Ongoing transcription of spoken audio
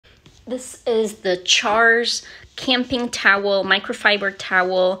This is the CHARS Camping Towel, microfiber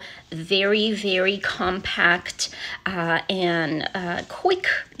towel, very, very compact and quick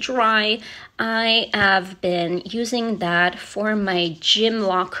dry. I have been using that for my gym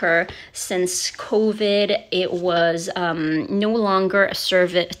locker since COVID. It was no longer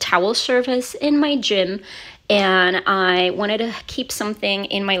a towel service in my gym, and I wanted to keep something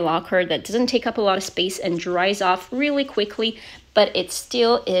in my locker that doesn't take up a lot of space and dries off really quickly, but it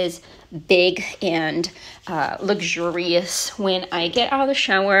still is big and luxurious when I get out of the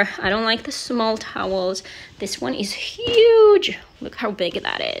shower. I don't like the small towels. This one is huge. Look how big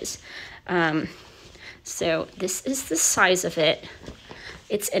that is. So this is the size of it.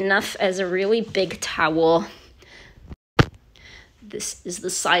 It's enough as a really big towel. This is the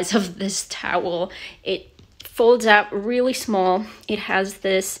size of this towel. It folds out really small. It has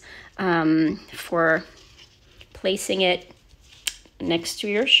this for placing it next to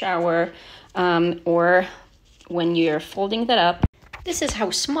your shower or when you're folding that up. This is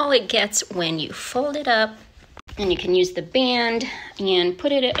how small it gets when you fold it up, and you can use the band and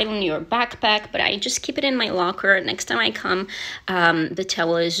put it in your backpack, but I just keep it in my locker. Next time I come, the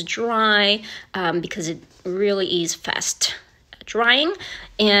towel is dry because it really is fast drying.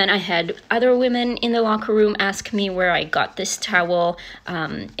 And I had other women in the locker room ask me where I got this towel.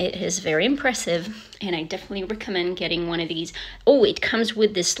 It is very impressive, and I definitely recommend getting one of these. Oh, it comes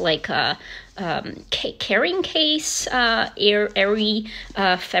with this like carrying case, airy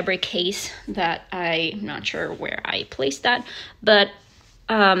fabric case that I'm not sure where I placed that, but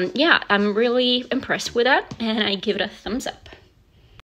yeah, I'm really impressed with that, and I give it a thumbs up.